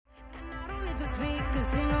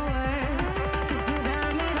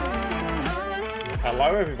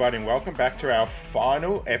Hello everybody and welcome back to our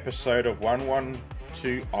final episode of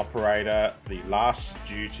 112 Operator, the last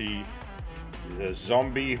duty. The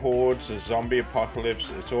zombie hordes, the zombie apocalypse,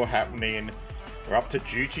 it's all happening. We're up to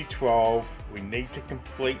duty 12. We need to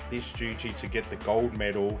complete this duty to get the gold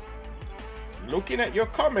medal. Looking at your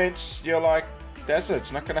comments, you're like, Dazza,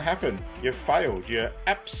 it's not going to happen. You've failed. You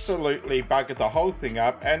absolutely buggered the whole thing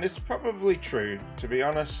up, and it's probably true, to be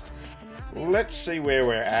honest. Let's see where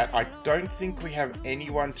we're at. I don't think we have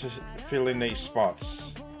anyone to fill in these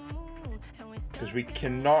spots, because we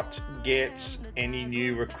cannot get any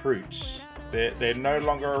new recruits. They're no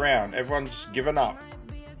longer around. Everyone's given up.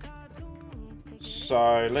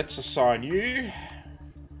 So let's assign you,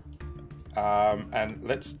 and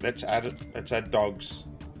let's add it. Let's add dogs.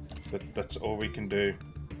 That's all we can do.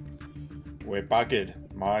 We're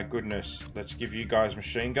buggered. My goodness. Let's give you guys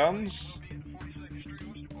machine guns.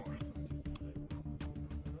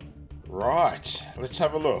 Right. Let's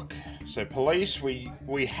have a look. So police, we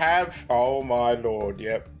have. Oh my lord.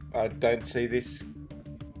 Yep. I don't see this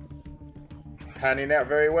panning out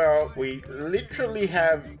very well. We literally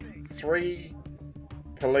have 3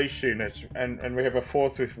 police units, and we have a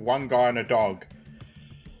 4th with 1 guy and a dog.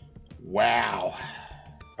 Wow.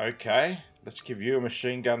 Okay, let's give you a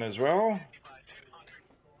machine gun as well.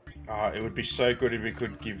 It would be so good if we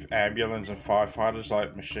could give ambulance and firefighters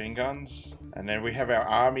like machine guns. And then we have our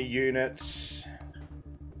army units.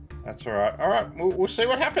 That's alright. Alright, we'll see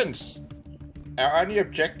what happens. Our only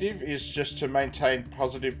objective is just to maintain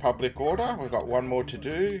positive public order. We've got 1 more to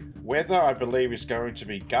do. Weather, I believe, is going to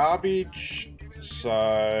be garbage.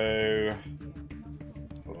 So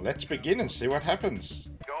let's begin and see what happens.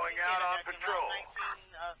 Going out on patrol.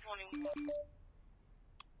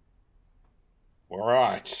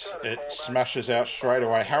 Alright, it smashes out straight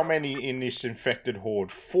away. How many in this infected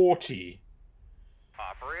horde? 40.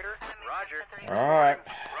 Operator, roger. Alright.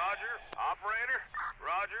 Roger, operator,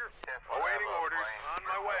 roger. Awaiting orders, on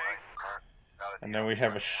my way. And then we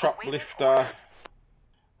have a shoplifter.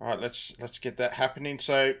 Alright, let's get that happening.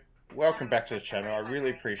 So, welcome back to the channel. I really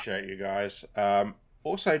appreciate you guys.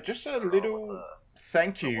 Also, just a little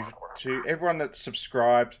thank you to everyone that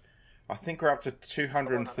subscribed. I think we're up to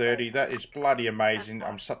 230. That is bloody amazing.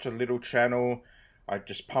 I'm such a little channel. I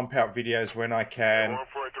just pump out videos when I can.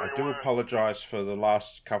 I do apologize for the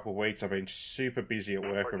last couple of weeks. I've been super busy at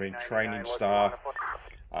work. I've been training staff.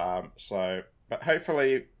 But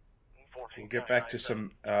hopefully we'll get back to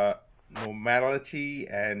some normality,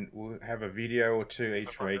 and we'll have a video or 2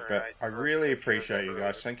 each week. But I really appreciate you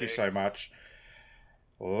guys. Thank you so much.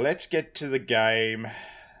 Let's get to the game.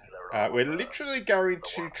 We're literally going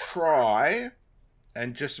to try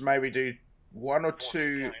and just maybe do 1 or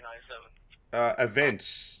 2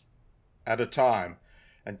 events at a time,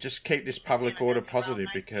 and just keep this public order positive,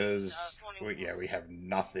 because we have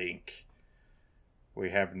nothing.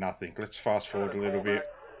 We have nothing. Let's fast forward a little bit.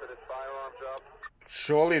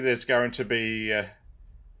 Surely there's going to be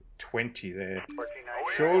 20 there.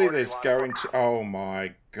 Surely there's going to... Oh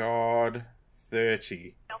my god.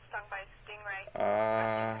 30.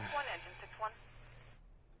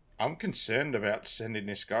 I'm concerned about sending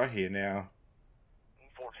this guy here now.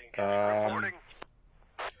 I'll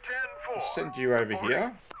send you over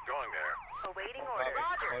here.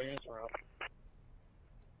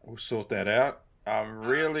 We'll sort that out. I'm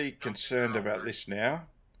really concerned about this now.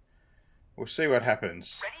 We'll see what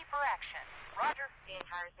happens.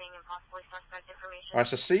 Alright,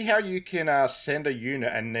 so see how you can send a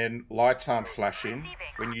unit and then lights aren't flashing.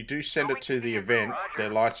 When you do send it to the event, their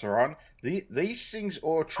lights are on. These things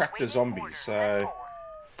all attract the zombies, so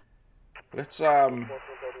let's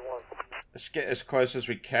get as close as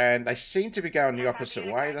we can. They seem to be going the opposite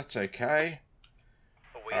way. That's okay.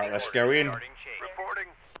 Alright, let's go in. Let's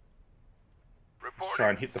try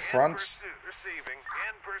and hit the front.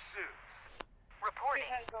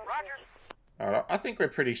 Alright, I think we're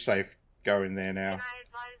pretty safe going there now.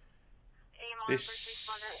 This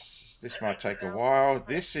might take a while.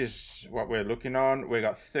 This is what we're looking on. We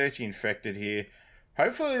got 30 infected here.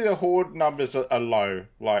 Hopefully the horde numbers are low,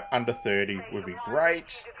 like under 30 would be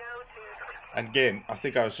great. And again, I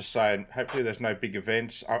think I was just saying, hopefully there's no big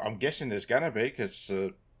events. I'm guessing there's gonna be, because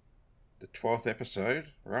the 12th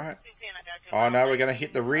episode, right? Oh no, we're gonna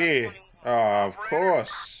hit the rear. Oh, of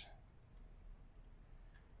course.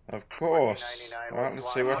 Of course. Alright,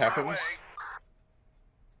 let's see what happens.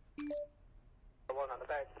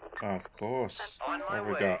 Oh, of course. What have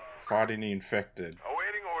we got? Fighting the infected.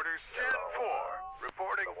 Awaiting orders. 10-4.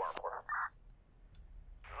 Reporting. On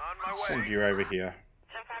my way. Send you over here.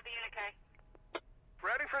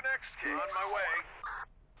 Ready for next key. On my way.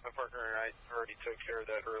 My partner and I already took care of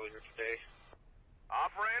that earlier today.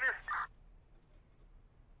 Operator.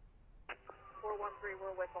 413,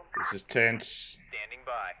 we're with them. This is tense. Standing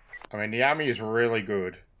by. I mean, the army is really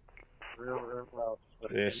good. Real well.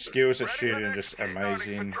 Their skills at Ready for shooting next just key starting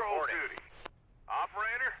amazing. patrol duty.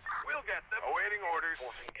 Operator, we'll get them. Awaiting orders.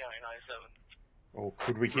 14 County 97. Oh,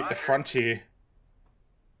 could we hit the front here?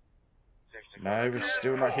 No, we're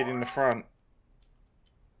still not hitting the front.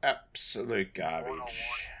 Absolute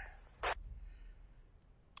garbage.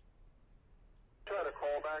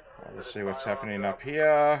 Well, let's see what's happening up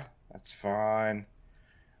here. That's fine.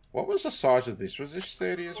 What was the size of this? Was this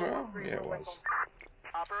 30 as well? Yeah, it was.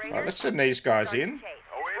 Right, let's send these guys in.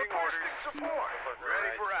 Awaiting orders. Support.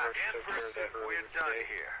 Ready for action. In pursuit. We're done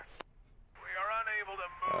here. We are unable to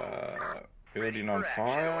move. Building on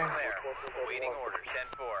fire. Awaiting orders.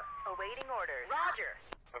 10-4. Awaiting orders. Roger.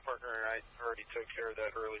 My partner and I already took care of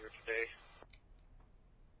that earlier today.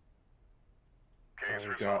 Oh,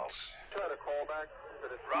 we got.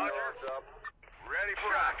 Roger. Ready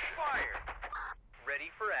for action. Fire.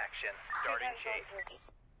 Ready for action. Starting chase.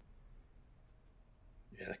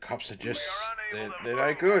 Yeah, the cops are just. They're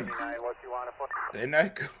no good. They're no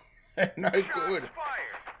good. They're no good.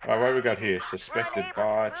 Alright, what have we got here? Suspected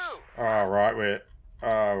bites. Alright,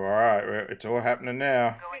 it's all happening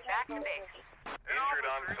now. Going back to base.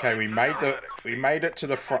 Okay, we made it to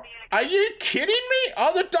the front. Are you kidding me?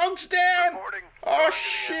 Oh, the dog's down! Oh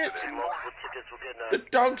shit! The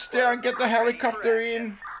dog's down, get the helicopter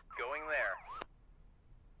in! Going there.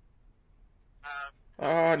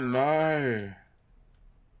 Oh no.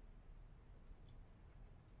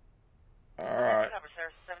 Alright.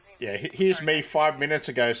 Yeah, here's me 5 minutes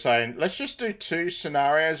ago saying, let's just do 2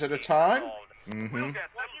 scenarios at a time. Alright,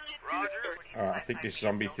 I think this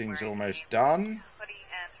zombie thing's almost done.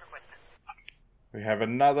 We have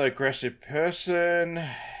another aggressive person.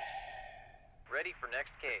 Ready for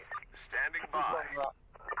next case. Standing by.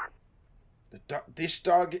 This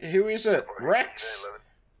dog, who is it? Rex?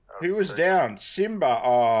 Who was down? Simba.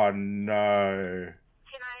 Oh no.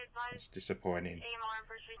 It's disappointing.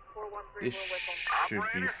 This should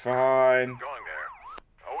be fine. Going there.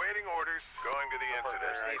 Awaiting orders. Going to the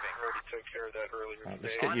incident. Already took care of that earlier Right,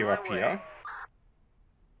 let's today. get you up here.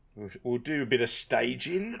 We'll do a bit of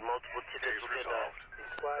staging.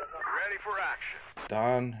 Ready for action.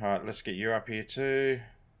 Done. Alright, let's get you up here too.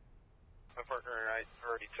 My partner and I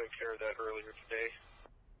already took care of that earlier today.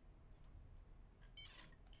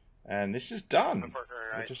 And this is done. My partner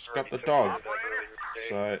and We I just already got the took care dog. of that earlier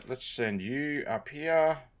today. So let's send you up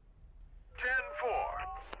here. 10-4.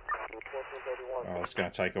 Oh, it's going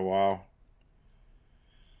to take a while.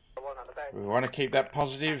 We want to keep that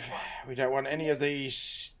positive. We don't want any of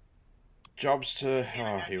these jobs to...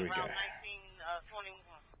 Oh, here we go.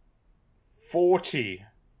 40.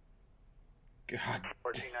 God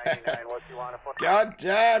damn. God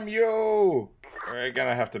damn you! We're going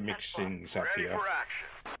to have to mix things up Ready here. for action.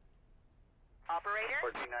 Operator.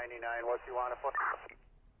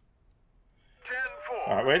 10-4.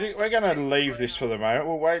 Alright, we're going to leave this for the moment.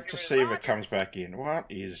 We'll wait to see if it comes back in. What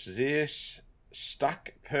is this?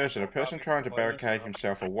 Stuck person. A person trying to barricade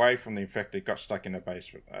himself away from the infected got stuck in the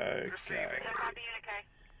basement. Okay.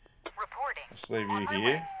 Reporting. Let's leave you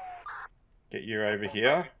here. Get you over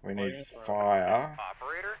here. We need fire.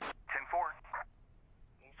 Operator. 10-4.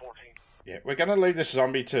 14. Yeah, we're going to leave this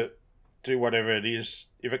zombie to do whatever it is.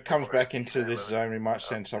 If it comes back into this zone, we might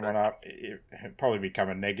send someone up. It'll probably become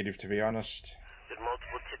a negative, to be honest.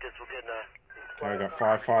 Okay, we've got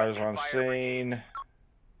firefighters on scene.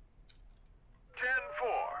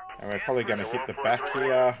 10-4. And we're probably going to hit the back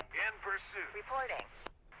here. In pursuit. Reporting.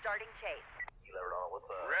 Starting chase.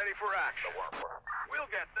 Ready for action. We'll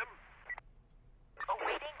get them.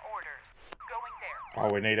 Awaiting orders. Going there. Oh,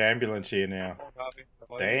 we need ambulance here now.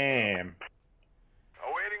 Damn.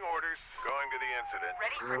 Awaiting orders. Going to the incident.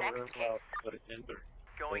 Ready for next case.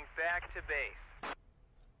 Going back to base.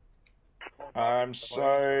 I'm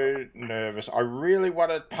so nervous. I really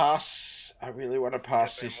want to pass. I really want to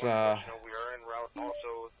pass this We are en route.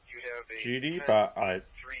 Also, you have a duty, but I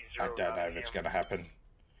don't know if it's going to happen.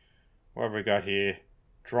 What have we got here?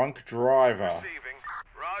 Drunk driver. Receiving.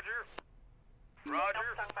 Roger.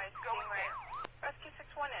 Roger. Going there. Rescue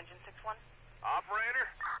 6-1, engine 6-1. Operator.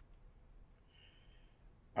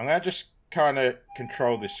 I'm going to just kind of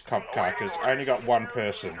control this cop car because I only got one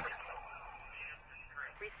person.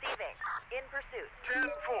 Receiving. In pursuit. 10-4.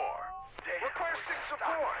 Requesting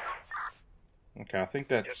support. Okay, I think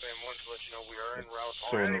that's Yes, ma'am. Wanted to let you know we are en route.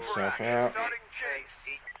 sorting Ready for itself action. out. Starting chase.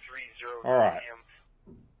 830 Alright. AM.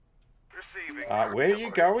 Receiving. Where are you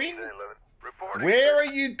going? Reporting. Where are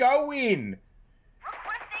you going?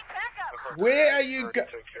 Requesting backup. Where are you go-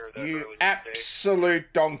 Took care of You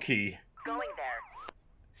absolute donkey. Going there.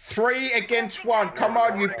 3 against 1. Come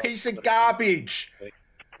on, you piece of garbage.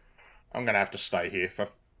 I'm going to have to stay here for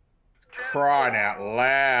crying out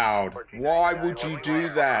loud. Why would you do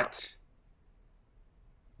that?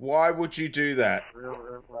 Why would you do that?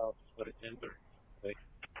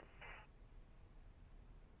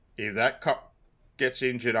 If that cop gets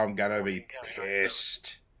injured, I'm going to be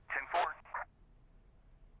pissed. 10-4.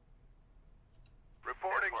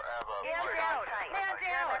 Reporting. Man down.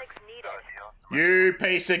 Paramedics needed. You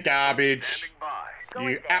piece of garbage. Standing by.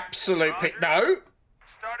 You absolute no.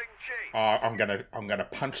 Starting chase. Oh, I'm gonna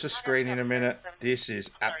punch the screen in a minute. This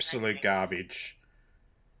is absolute garbage.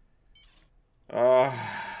 Oh,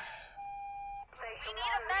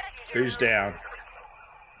 who's down?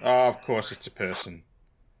 Oh, of course it's a person.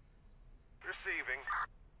 Receiving.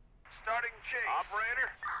 Starting chase. Operator.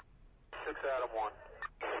 6 out of 1.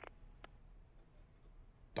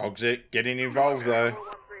 Dog's it. Getting involved though.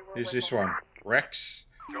 Who's this one? Rex.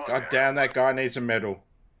 God damn, that guy needs a medal.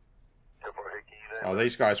 Oh,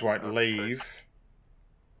 these guys won't leave.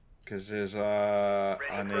 Because there's I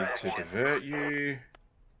need to divert you.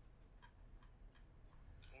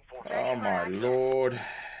 Oh my lord.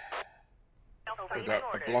 We've got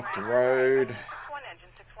a blocked road.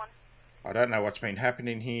 I don't know what's been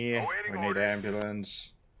happening here. We need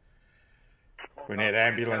ambulance. We need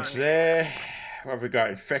ambulance there. What have we got?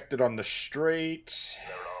 Infected on the street.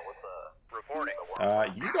 Reporting.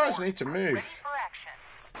 You guys need to move. Ready for action.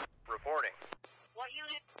 Reporting. What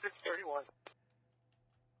unit?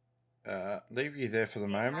 631. Leave you there for the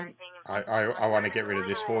moment. I want to get rid of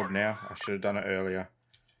this horde now. I should have done it earlier.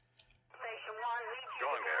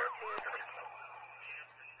 Going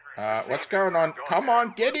there. What's going on? Come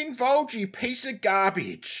on, get involved, you piece of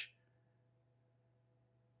garbage.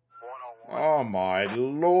 Oh my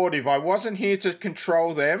lord, if I wasn't here to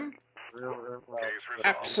control them,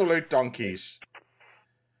 absolute donkeys.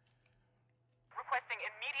 Requesting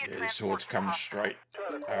immediate Yeah, this transport horde's to the coming hospital. straight.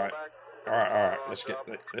 Alright,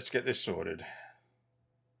 let's get this sorted.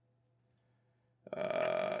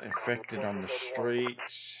 Infected on the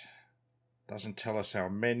streets. Doesn't tell us how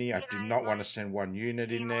many. I did not want to send one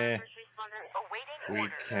unit in there. Awaiting We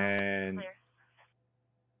can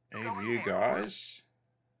leave you guys.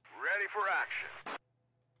 Ready for action.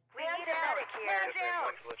 We need a medic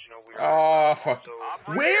here. Oh, fuck.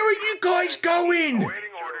 Where are you guys going?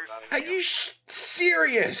 Awaiting orders. Are you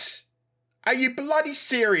serious? Are you bloody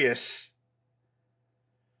serious?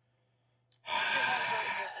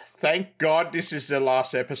 Thank God this is the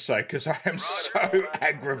last episode, because I am so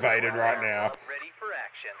aggravated right now. Ready for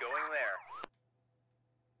action. Going there.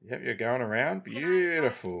 Yep, you're going around.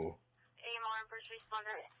 Beautiful.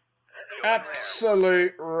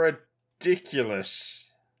 Absolute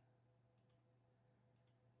ridiculous.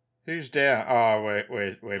 Who's down? Oh,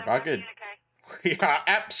 we're buggered. We are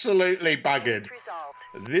absolutely buggered.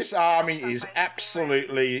 This army is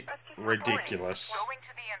absolutely ridiculous. Going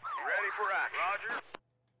to the incident. Ready for action. Roger.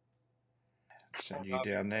 Send you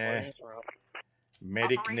down there.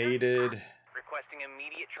 Medic needed. Requesting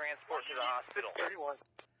immediate transport to the hospital. 31.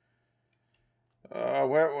 Oh,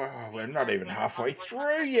 we're not even halfway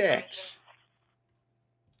through yet.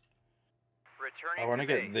 Returning I want to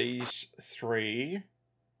base. get these 3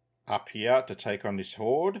 up here to take on this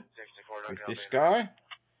horde 64, with this guy.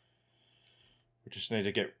 We just need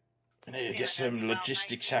to get some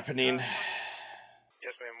logistics happening.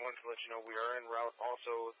 Yes, ma'am. Wanted to let you know we are en route.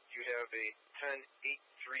 Also, you have a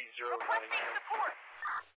 10-830 Requesting support.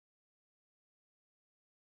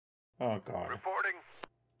 Oh god. Reporting.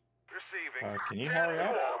 Receiving. Can you hurry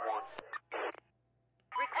up?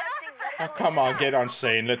 Requesting Oh, medical come on, get on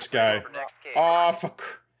scene. Let's go. Oh,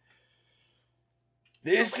 fuck.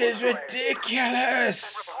 This is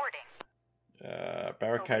ridiculous. reporting.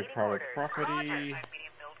 Barricade private property. Medium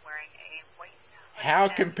build wearing a white. How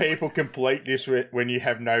can people complete this when you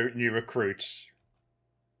have no new recruits?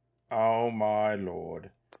 Oh my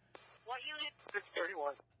lord. What unit?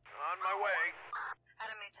 631. On my way.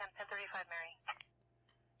 Adam 1035 Mary.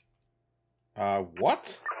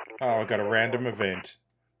 What? Oh, I got a random event.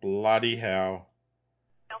 Bloody hell.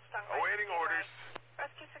 Awaiting orders.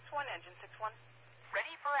 Rescue 61, engine 61.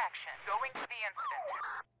 Ready for action. Going to the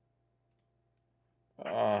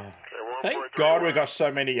incident. Thank God we got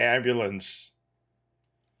so many ambulance.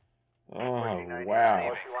 Oh,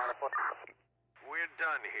 wow. We're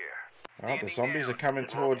done here. Well, the zombies are coming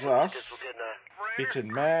towards us.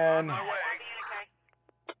 Bitten man. On my way.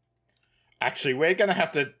 Actually, we're going to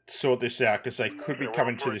have to sort this out because they could be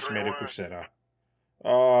coming to this medical center.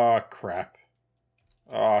 Oh, crap.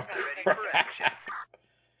 Oh, Ready for crap. action.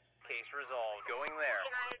 Case resolved. Going there.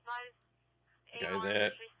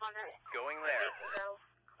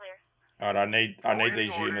 Alright, I need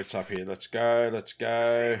these units up here. Let's go, let's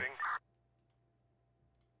go.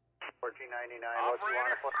 1499,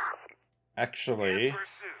 Operator. Actually, In pursuit.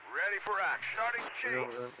 Ready for action. Starting chase.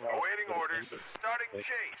 Awaiting orders. Starting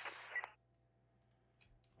chase.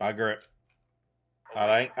 bugger it.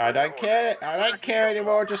 I don't care. I don't care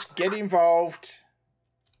anymore. Just get involved.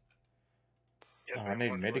 Oh, I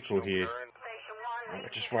need medical here. Oh, we're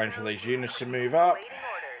just waiting for these units to move up.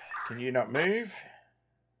 Can you not move?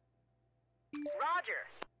 Roger.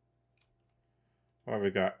 What have we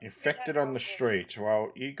got? Infected on the street.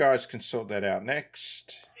 Well, you guys can sort that out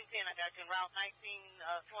next.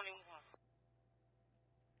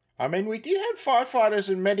 I mean, we did have firefighters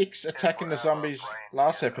and medics attacking the zombies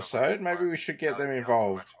last episode. Maybe we should get them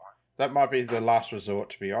involved. That might be the last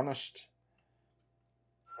resort, to be honest.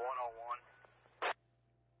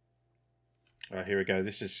 101. Oh, here we go.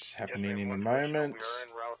 This is happening in a moment. We are en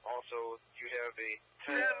route. Also, you have a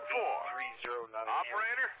 10-4. 10-3-0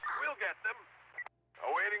 Operator, we'll get them.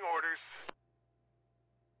 Awaiting orders.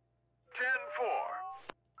 10-4.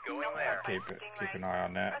 Going there. Keep an eye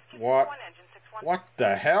on that. What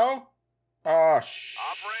the hell? Oh, Operator, on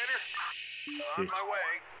shit. my way.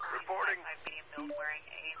 Reporting. Going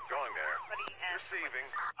there. Receiving.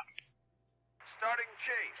 Starting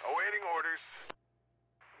chase. Awaiting orders.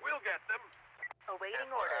 We'll get them. Awaiting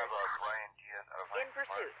orders. In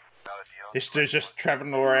pursuit. This dude's just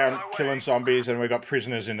traveling around killing zombies and we've got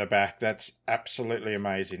prisoners in the back. That's absolutely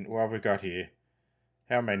amazing. What have we got here?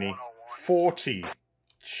 How many? 40.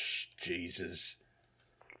 Jesus.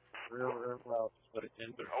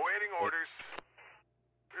 Awaiting orders.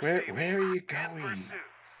 Where Receiving. are you In going? pursuit.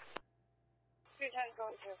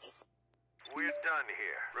 We're done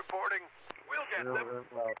here. Reporting. We'll get them.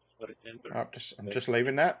 Oh, I'm just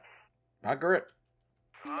leaving that. Bugger it.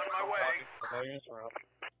 On my way.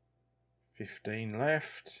 15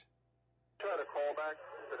 left. Try to call back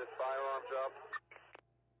to this firearm job.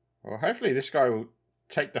 Well, hopefully this guy will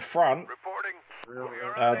take the front. Reporting. We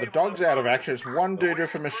are The dog's out of action. It's one dude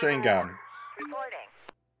with a machine gun. Reporting.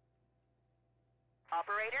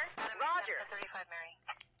 Operator. Roger. 35 Mary.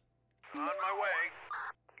 on my way.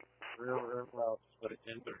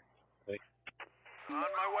 On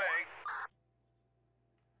my way.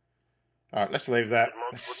 Alright, let's leave that.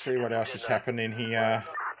 Let's see what else is happening here.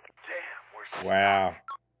 Damn, we're Wow.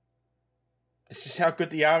 This is how good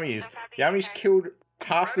the army is. The army's killed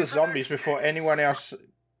half the zombies before anyone else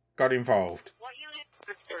got involved. What unit?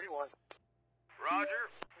 631. Roger.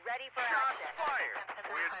 Ready for Shots action. fired.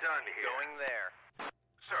 We're done here. Going there.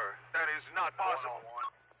 Sir, that is not possible.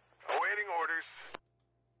 Awaiting orders.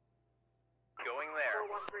 Going there.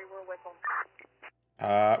 413, we're with them.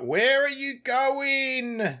 Where are you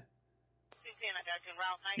going?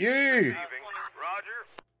 You! Receiving. Roger.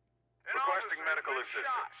 Requesting medical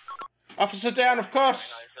assistance. Officer down, of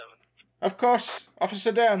course! Of course!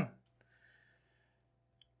 Officer down!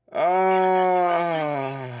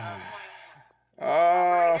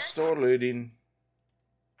 Store looting.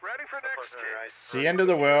 Ready for next hit. It's the end of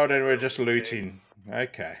the world and we're just looting.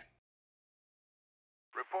 Okay.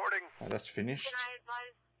 Reporting. Oh, that's finished.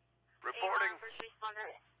 Reporting.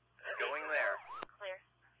 Going there. Clear.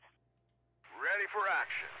 Ready for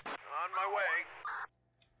action. On my way.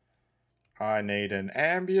 I need an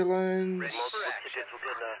ambulance. Ready for action.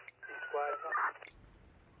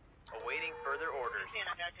 Awaiting further orders.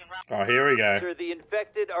 Oh, here we go. Sir, the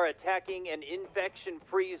infected are attacking an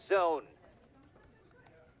infection-free zone.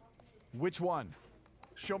 Which one?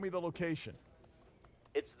 Show me the location.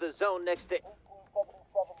 It's the zone next to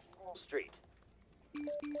Street.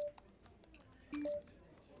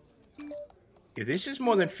 If this is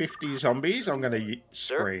more than 50 zombies, I'm going to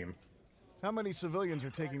scream. How many civilians are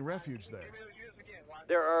taking refuge there?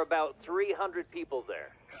 There are about 300 people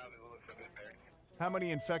there. How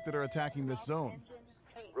many infected are attacking this zone?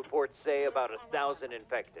 Reports say about 1,000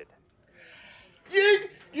 infected.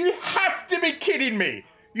 You have to be kidding me!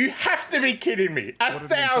 You have to be kidding me! What are the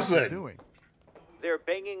infected 1,000! doing? They're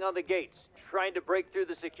banging on the gates, trying to break through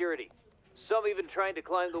the security. Some even trying to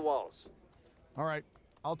climb the walls. All right,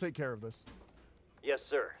 I'll take care of this. Yes,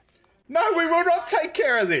 sir. No, we will not take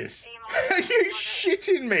care of this! Are you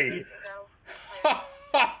shitting me?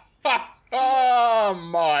 Oh,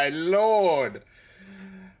 my lord!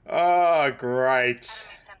 Oh, great.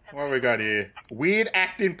 What have we got here? Weird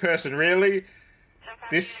acting person, really?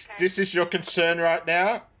 This is your concern right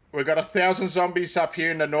now? We've got 1,000 zombies up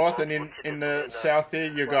here in the north, and in the south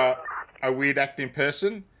here you got a weird acting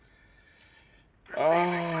person.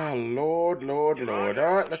 Oh, Lord, Lord, Lord.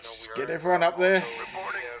 Alright, let's get everyone up there.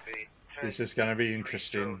 This is going to be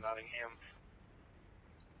interesting.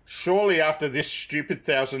 Surely after this stupid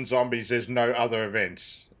 1,000 zombies, there's no other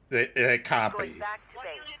events. There can't Going be. back to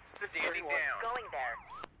base. Standing down. Going there.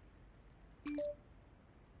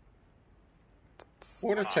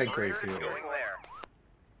 Water tank refuel. Going there.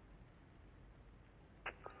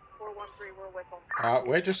 413, we're with them.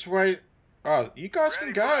 We're just wait. Oh, you guys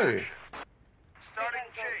can go. Starting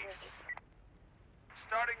chase.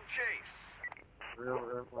 Starting chase.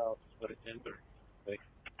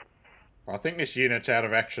 I think this unit's out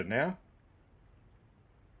of action now.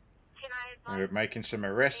 Can I advise? We're making some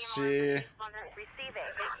arrests here. Receiving.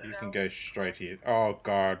 You can go straight here. Oh,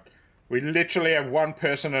 God. We literally have one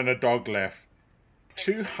person and a dog left.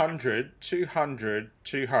 200, 200,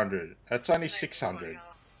 200. That's only 600.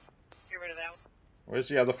 Where's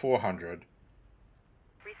the other 400?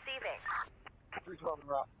 Receiving.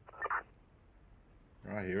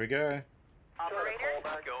 Right, here we go. Operator.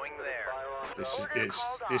 Going there.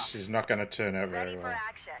 This is not going to turn out very Ready for well.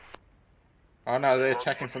 action. Oh, no, they're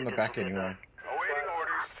attacking from the back anyway. Awaiting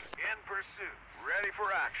orders. In pursuit. Ready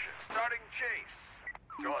for action. Starting chase.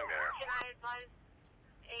 Going there. Can I advise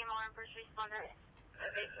AMR and first responder?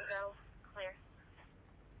 Base go clear.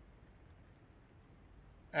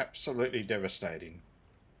 Absolutely devastating.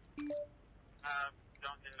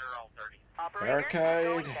 Operator. Barricade.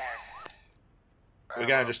 Going there. We're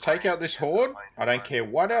going to just take out this horde. I don't care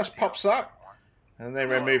what else pops up. And then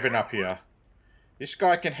we're moving up here. This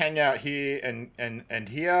guy can hang out here and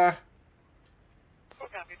here.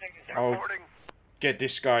 I'll get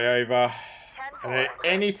this guy over. And then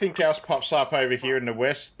anything else pops up over here in the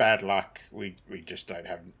west, bad luck. We just don't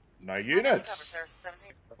have no units.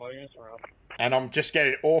 And I'm just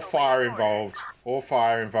getting all fire involved. All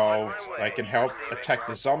fire involved. They can help attack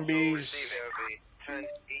the zombies.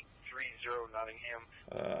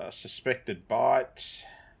 Suspected bite.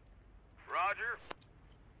 Roger.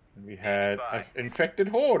 And we had an infected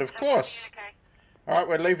horde, of course. Alright,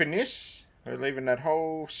 we're leaving this. We're leaving that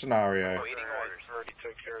whole scenario. Awaiting orders. Already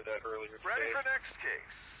took care of that earlier Ready today. for next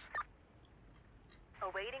case.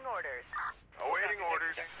 Awaiting orders. Awaiting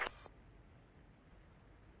orders.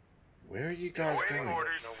 Where are you guys Awaiting going?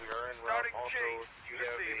 orders. No, we are en route. Starting Also, chase. you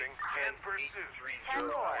have Receiving. a In pursuit. 10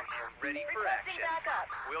 more. Ready for Requesting action. backup.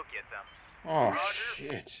 We'll get them. Oh,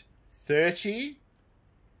 shit. 30?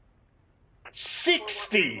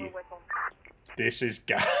 60! This is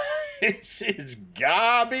this is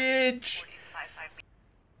garbage!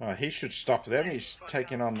 Oh, he should stop them. He's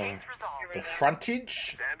taking on the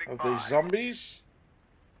frontage of these zombies.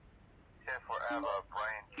 10-4.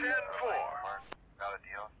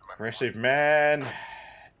 Aggressive man.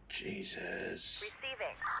 Jesus.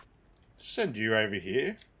 Receiving. Send you over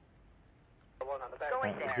here. Going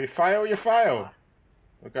If there. you fail, you fail.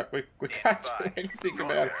 We can't do anything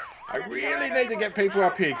about it. I really need to get people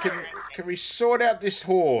up here. Can we sort out this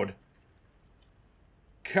horde?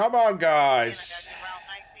 Come on, guys.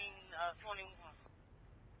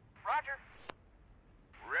 Roger.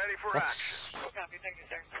 Ready for action.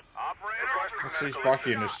 Operator. What's these bike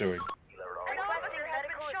units doing? Requesting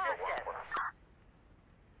medical assistance.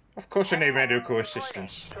 Of course I need medical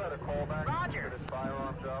assistance. Roger.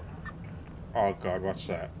 Oh god, what's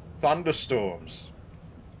that? Thunderstorms.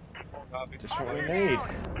 Just what we need.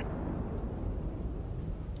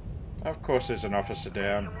 Of course there's an officer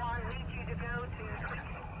down.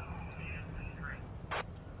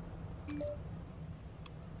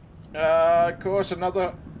 Of course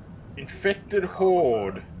another infected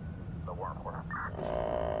horde.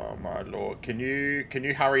 Oh my lord. Can you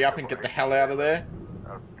hurry up and get the hell out of there?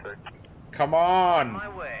 Come on! My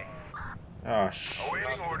way. Oh shit.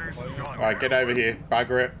 Awaiting orders. Alright, get over here.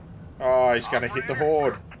 Bugger it. Oh, he's gonna hit the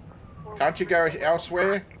horde. Can't you go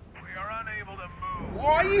elsewhere? We are unable to move.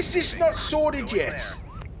 Why is this not sorted yet?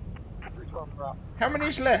 How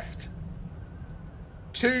many's left?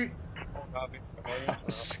 2.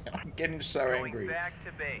 I'm getting so Going angry. back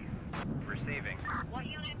to base. Receiving.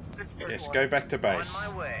 Yes, go back to base.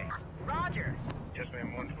 On my way. Roger. Yes,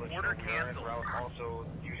 ma'am. One to let you Order know we are en canceled. route. Also,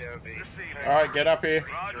 you have a Receiving. Alright, get up here.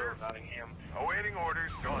 Roger. Nottingham. Awaiting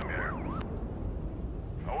orders. Going there.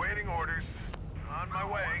 Awaiting orders. On my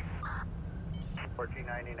way.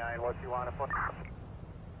 1499, what you want to put?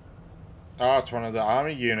 Oh, it's one of the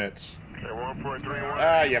army units.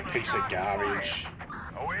 Ah, you piece of garbage.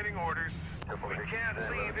 Awaiting orders. We can't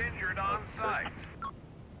leave injured on site.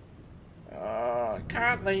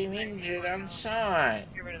 Can't leave injured on site.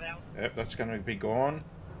 Yep, that's going to be gone.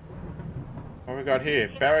 What we got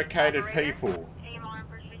here? Barricaded people. AMR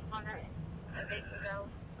first responder. Base go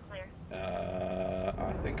clear.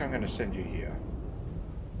 I think I'm going to send you here.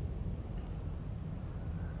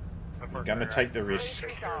 I'm gonna take the risk. Took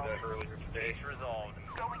care of that earlier today. Case resolved.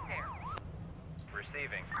 Going there.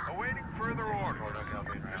 Receiving. Awaiting further orders.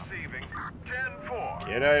 Receiving. 10-4.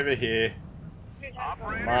 Get over here.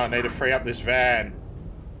 Operator. Come on, I need to free up this van.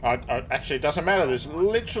 Actually, it doesn't matter. There's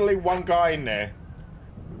literally one guy in there.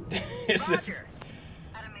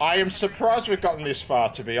 I am surprised we've gotten this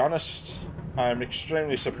far, to be honest. I am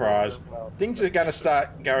extremely surprised. Things are going to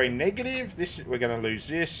start going negative. We're going to lose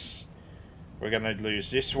this. We're going to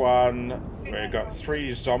lose this one. We've got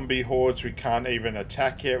 3 zombie hordes we can't even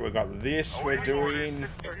attack yet. We've got this we're doing.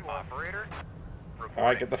 Operator.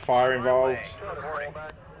 Alright, get the fire involved.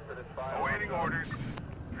 Awaiting orders.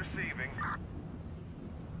 Receiving.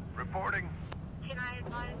 Reporting. Can I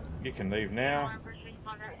advise? You can leave now. AMR first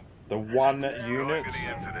responder. The one Going unit. to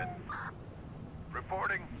the incident.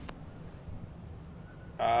 Reporting.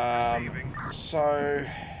 So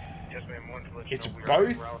Yes, ma'am. Wanted to let you it's know we are en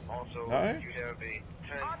both? route. Also, No? you have a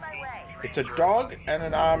 10-830 it's a dog and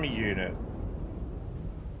an army unit.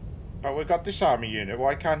 But we've got this army unit.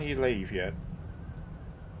 Why can't he leave yet?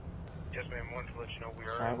 Yes, ma'am. Wanted to let you know we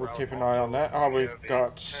are Alright, en we'll route. keep an eye on that. Oh, Also, we've you have a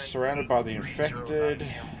got surrounded by the 10-830 infected.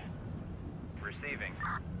 Receiving.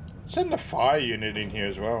 Send the fire unit in here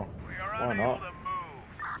as well. We are Why unable not? to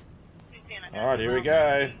move. Alright, here we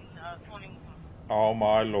go. Oh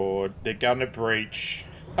my lord, they're gonna breach.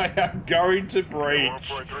 I am going to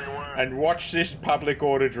breach. And watch this public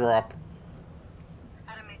order drop.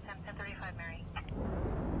 Adam 1035 Mary.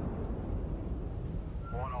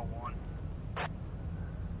 101.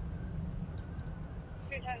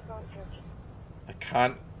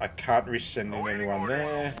 I can't risk sending anyone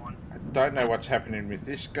there. I don't know what's happening with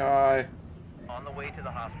this guy. On the way to the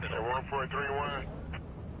hospital. 1431.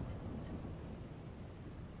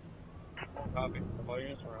 Copy. All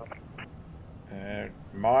units are up.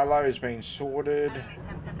 Milo is being sorted. Adam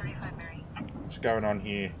 1035 Mary. What's going on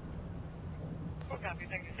here? Copy,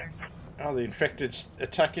 thank you, sir. Oh, the infected's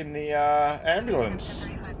attacking the ambulance.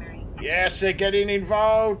 1035 Mary. Yes, they're getting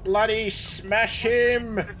involved. Bloody smash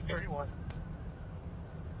him. 31.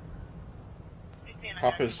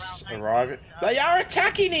 Coppers arriving. They are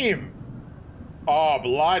attacking him. Oh,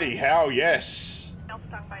 bloody hell, yes.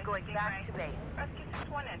 Going back to base. Rescue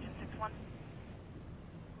 61, engine 61.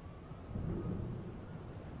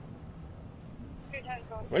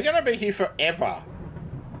 We're going to be here forever.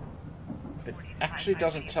 It actually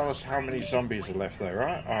doesn't tell us how many zombies are left though,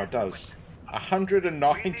 right? Oh, it does.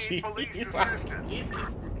 190.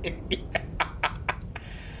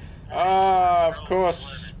 Ah, of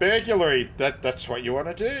course. Burglary. That's what you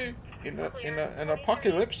want to do in an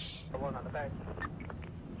apocalypse.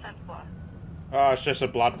 Oh, it's just a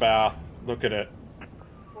bloodbath. Look at it.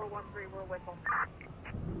 413, we're with them.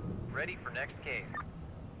 Ready for next case.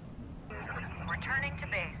 Returning to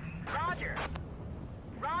base. Roger.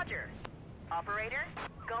 Roger. Operator,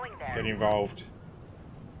 going there. Get involved.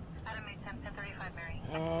 Adam 1035 Mary.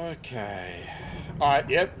 Okay. Alright,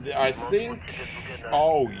 yep. I think...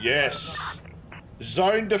 Oh, yes.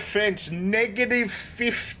 Zone defense, negative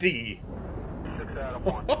 50. 6 out of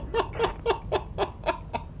 1.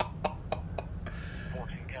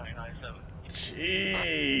 14 County 97.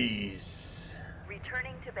 Jeez.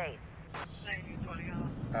 Returning to base.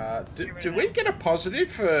 Do we get a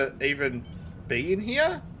positive for even being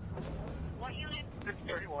here? What unit?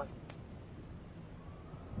 631.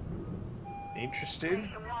 Interesting.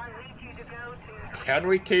 Come on, lead you to go to... Can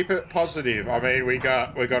we keep it positive? I mean, we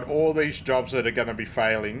got all these jobs that are going to be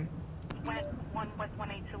failing. West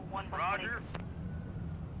 18181. Roger.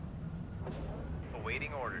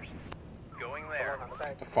 Awaiting orders. Going there.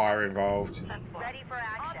 The fire involved. Ready for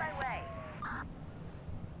action. On my way.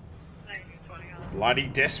 Bloody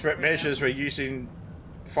desperate measures. We're using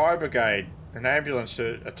fire brigade, an ambulance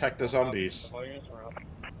to attack the zombies. All units are up.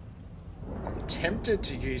 I'm tempted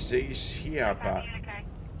to use these here, but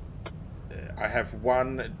I have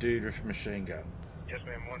one dude with a machine gun. Yes,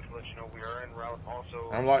 ma'am. Wanted to let you know we are en route. Also,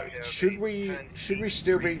 I'm like, you have should a we 10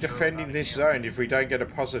 still be 830 defending this zone if we don't get a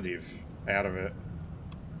positive out of it?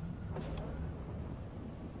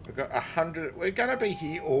 We've got 100. We're gonna be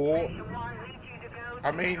here all.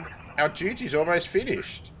 I mean, our duty's almost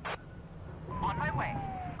finished. On my way.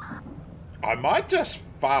 I might just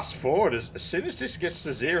fast forward as soon as this gets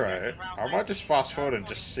to 0. I might just fast forward and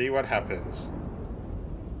just see what happens.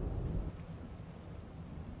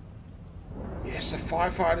 Yes, the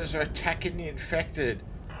firefighters are attacking the infected.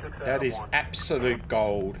 That is absolute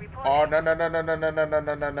gold. Oh no no no no no no no no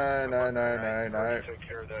no no no no no no. Took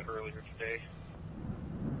care of that earlier today.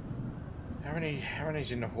 How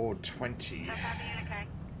many's in the horde? 20.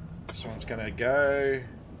 This one's gonna go.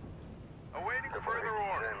 Awaiting further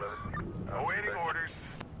orders. Awaiting orders.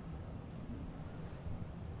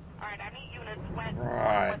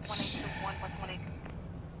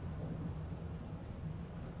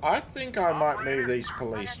 I think I might move these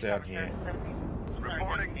police down here.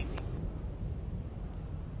 Reporting.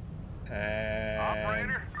 And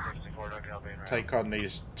Operator. take on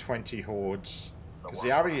these 20 hordes. Because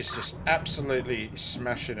the army is just absolutely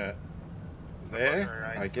smashing it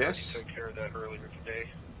there, I guess. Took care of that earlier today.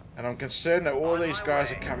 And I'm concerned that all these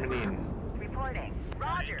guys are coming in. Reporting.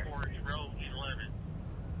 Roger.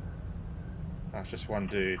 That's just one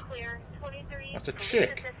dude. Clear. 23. That's a Police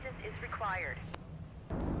chick. assistance is required.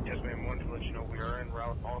 Yes, ma'am. Wanted to let you know we are en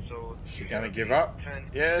route. Also, She gonna give up?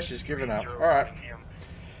 Yeah, she's giving up. Alright.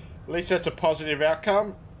 At least that's a positive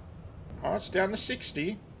outcome. Oh, it's down to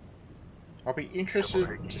 60. I'll be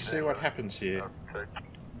interested to see what happens here.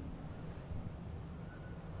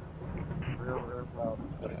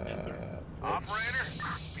 Operator,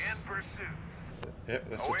 in pursuit. Yep,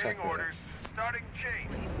 let's Awaiting attack there. orders. Starting chase.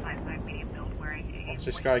 Once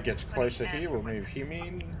this guy gets closer here, we'll move him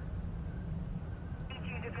in.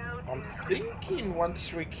 I'm thinking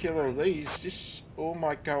once we kill all these, this all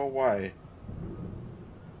might go away.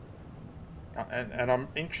 And I'm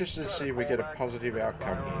interested to see if we get a positive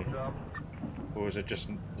outcome here. Or is it just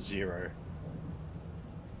 0?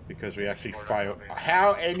 Because we actually failed.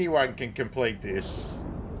 How anyone can complete this?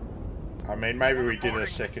 I mean, maybe we did it a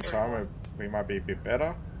second time, we might be a bit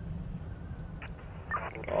better.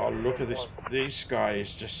 Oh, look at this. This guy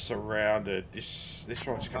is just surrounded. This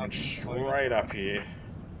one's coming straight up here.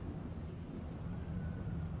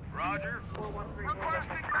 Roger.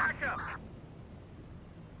 Requesting backup.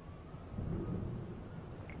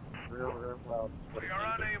 We are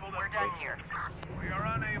unable to We're done move. here. We are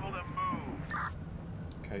unable to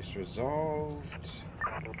move. Case resolved.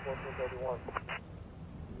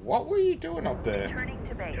 What were you doing up there? Turning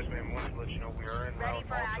to base. Yes, ma'am. Wanted to let you know we are en Ready route.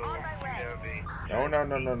 for action. Also, On my we way. have a No, no,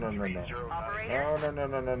 no, no, no, no, no. Operator. No, no, no,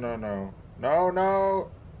 no, no, no, no. No,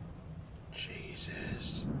 no.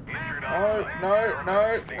 Jesus. Injured No, no,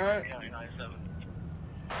 no, no.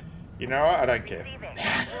 You know what? I don't care.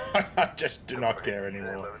 I just do not care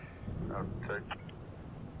anymore.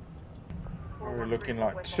 We're looking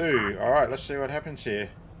like 2. Alright, let's see what happens here.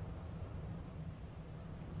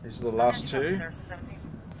 These are the last 2.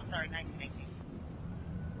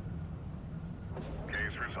 Case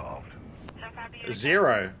resolved.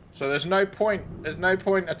 0. So there's no point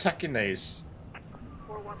attacking these.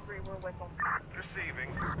 413, we're with them. Receiving.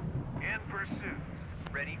 In pursuit.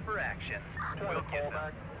 Ready for action. We'll get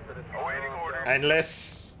them. Awaiting orders.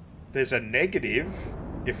 Unless there's a negative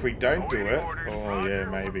if we don't do it. Oh yeah,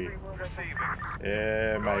 maybe. Receiving.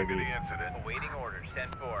 Yeah, Going to maybe. the incident. Awaiting orders.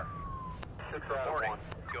 10-4. Reporting.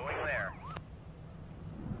 Going there.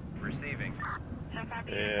 Receiving.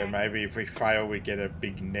 Yeah, maybe if we fail we get a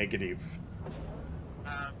big negative.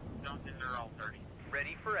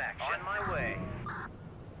 Ready for action. On my way.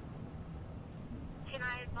 Can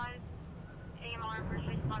I advise AMR first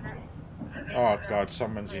responder? Oh god,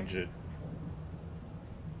 someone's injured.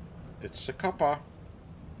 It's a copper.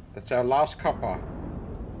 That's our last copper,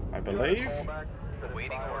 I believe.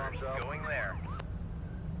 Awaiting orders. Going there.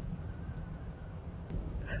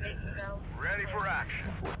 Ready for action.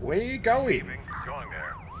 Where are you going? Receiving. Going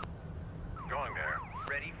there. Going there.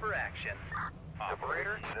 Ready for action.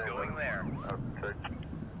 Operator. Going there.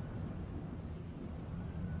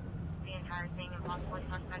 The entire thing and possibly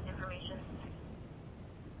suspect information.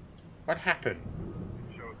 What happened?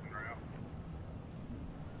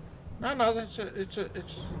 No, it's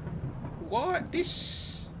what?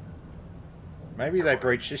 This? Maybe they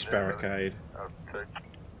breached this barricade.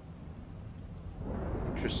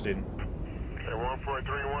 Interesting.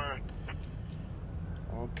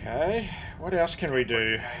 Okay, what else can we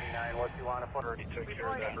do? 99, what do you want to put? Already took care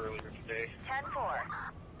of that earlier today. 10-4.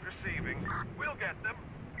 Receiving. We'll get them.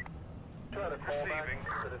 Receiving.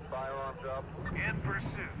 In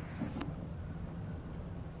pursuit.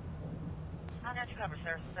 I got you covered,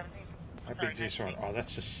 sir. 17. How big is this one? Oh,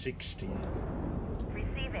 that's a 60.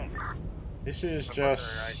 Receiving. This is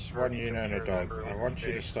just one unit and a dog. I want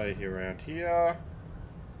you to stay here around here.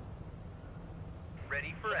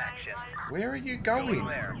 Ready for action. Where are you going?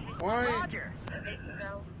 Why? Roger.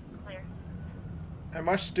 Clear. Am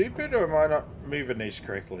I stupid or am I not moving these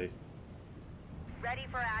correctly? Ready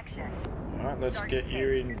for action. Alright, let's get you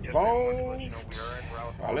involved.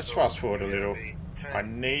 Oh, let's fast forward a little. I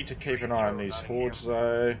need to keep an eye on these hordes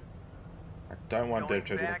though. I don't want them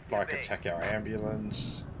to like attack our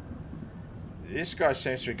ambulance. This guy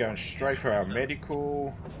seems to be going straight for our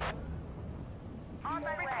medical. On my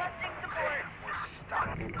way. Requesting support.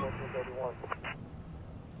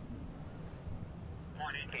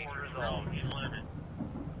 Case resolved.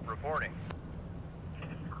 Reporting.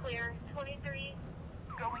 Clear. 23.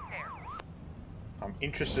 Going there. I'm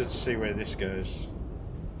interested to see where this goes.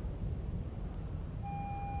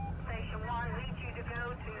 Station 1 leads you to go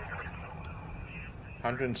to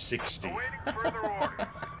 160. Awaiting further orders.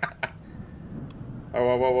 Oh,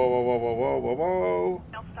 whoa, whoa, whoa, whoa, whoa, whoa, whoa, whoa.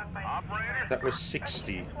 Operator. That was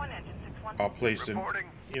 60. 1 engine 61. Oh, please don't. Reporting.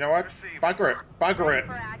 You know what? Receiving. Bugger it. Bugger it.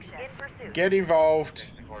 For action. In pursuit. Get involved.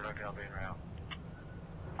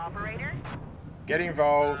 Operator, Get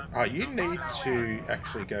involved. Oh, you need to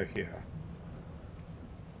actually go here.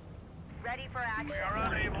 ready for action. We are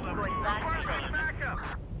unable to Going move. back to Requesting base. backup.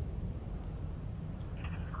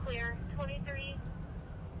 Clear 23.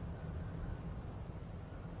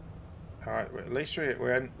 All right. Well, at least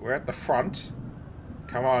we're at the front.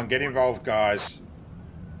 Come on, get involved, guys.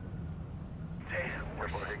 Damn, we're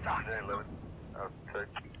stuck.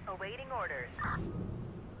 Awaiting orders.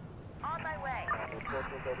 On my way.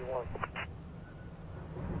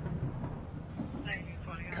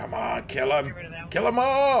 Come on, kill him. Kill them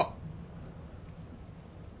all.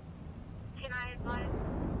 Can I advise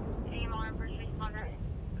AMR first responder?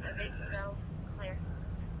 Base go clear.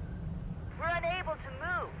 We're unable to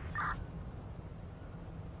move.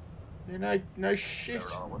 You know, no shit.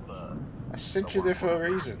 I sent you there for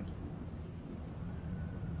a reason.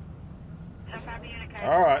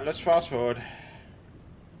 All right, let's fast forward.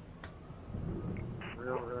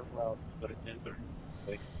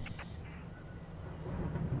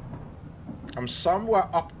 I'm somewhat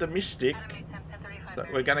optimistic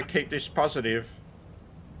that we're going to keep this positive.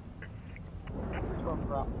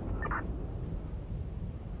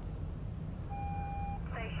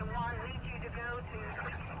 Station 1 leads you to go to...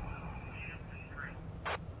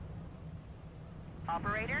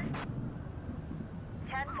 Operator?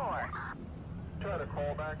 10-4. Try to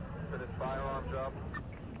call back to this firearm job.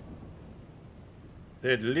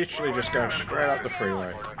 They're literally just going straight up the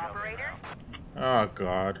freeway. Operator? Oh,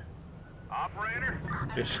 God. Operator.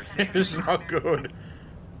 This is not good.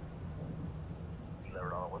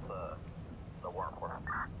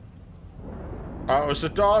 Oh, it was a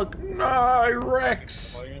dog. No,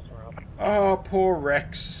 Rex. Oh, poor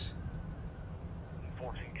Rex.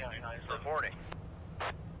 14 County 9. Reporting.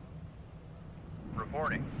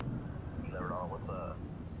 Reporting.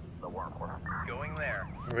 Going there.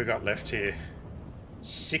 What have we got left here?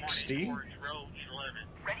 60.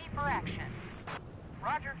 Ready for action.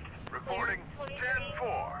 Roger. Reporting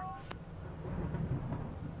 10-4.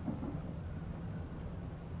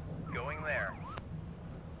 Going there.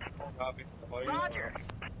 Roger.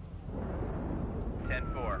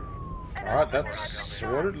 10-4. Alright, that's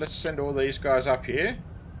sorted. Let's send all these guys up here.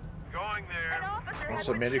 Going there. Once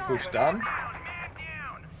the medical's done. Man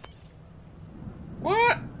down.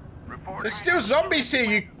 What? Reporting. There's still zombies here,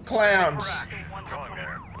 you clowns. Going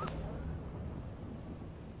there.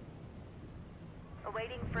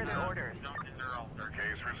 Awaiting further orders.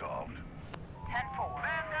 Case resolved. 10-4.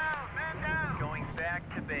 Man down. Man down. Going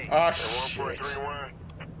back to base. Oh, shit.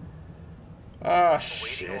 Oh,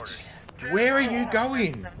 shit. Where are you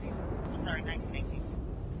going?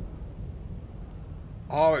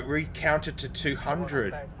 Oh, it recounted to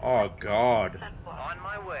 200. Oh, God. On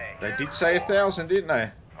my way. They did say 1,000, didn't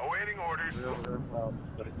they? Awaiting orders.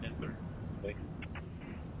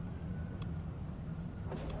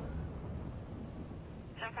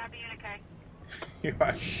 You are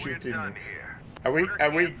We're shitting done me. here.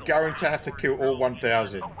 Are we going to have to kill all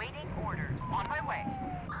 1,000? Awaiting orders. On my way.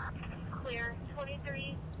 Clear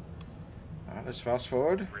 23. Alright, let's fast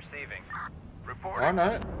forward. Receiving. Oh, Reporting.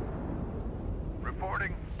 no.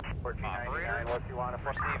 Reporting. Operator.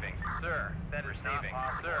 Receiving. Sir, that is receiving.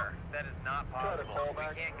 Sir, that is not possible. We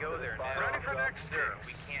can't go there now. Ready for next. Sir,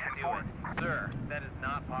 we can't do it. Sir, that is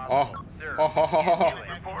not possible. Oh. Sir, Oh, ho, ho, ho,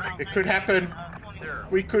 ho. reporting. It could happen. Sir,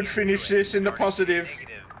 We could finish this in the positive. negative.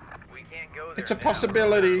 We can't go there It's a now.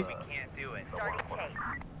 possibility. We can't do it. Starting case.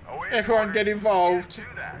 Awaiting Everyone orders. get involved. Do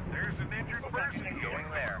that. There's an injured person going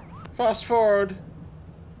there. Fast forward.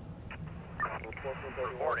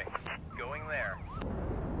 Reporting. Going there.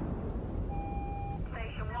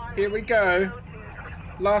 Station 1 Here we go.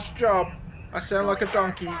 Last job. I sound like a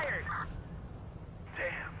donkey. fired.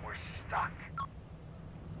 Damn, we're stuck.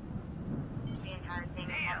 The entire thing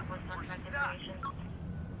is Damn, with we're suspect stuck. information.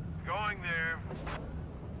 Going there.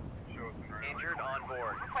 Injured on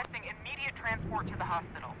board. Requesting immediate transport to the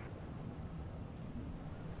hospital.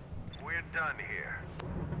 We're done here.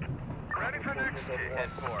 Ready for next hit.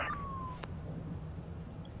 10-4.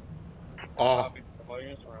 Oh.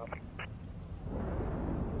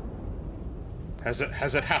 Has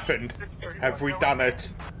it happened? Have we done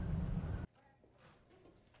it?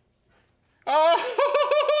 Oh!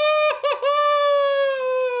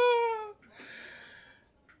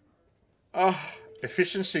 Oh,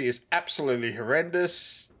 Efficiency is absolutely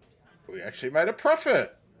horrendous. We actually made a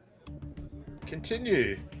profit.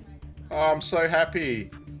 Continue. Oh, I'm so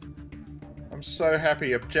happy. I'm so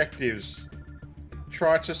happy. Objectives.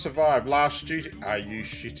 Try to survive. Last duty. Are you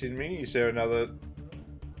shitting me? Is there another?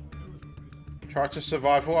 Try to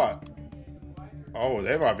survive what? Oh,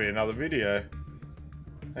 there might be another video.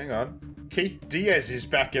 Hang on. Keith Diaz is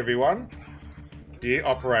back, everyone. Dear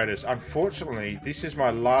operators, unfortunately, this is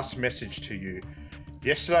my last message to you.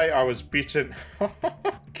 Yesterday I was bitten.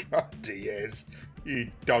 God, Diaz,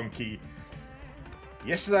 you donkey.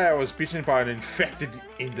 Yesterday I was bitten by an infected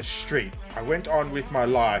in the street. I went on with my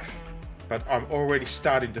life, but I'm already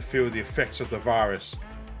starting to feel the effects of the virus.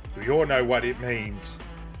 We all know what it means.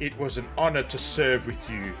 It was an honor to serve with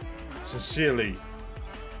you. Sincerely,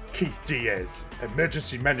 Keith Diaz,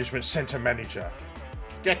 Emergency Management Center Manager.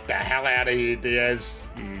 Get the hell out of here, Diaz,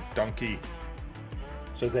 you donkey.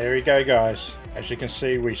 So there we go, guys. As you can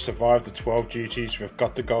see, we survived the 12 duties, we've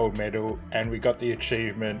got the gold medal, and we got the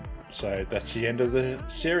achievement. So that's the end of the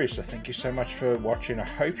series. So thank you so much for watching. I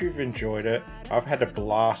hope you've enjoyed it. I've had a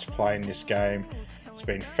blast playing this game. It's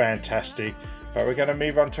been fantastic. But we're going to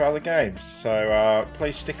move on to other games. So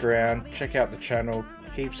please stick around, check out the channel,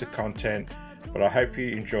 heaps of content. But I hope you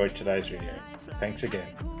enjoyed today's video. Thanks again.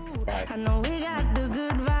 Bye.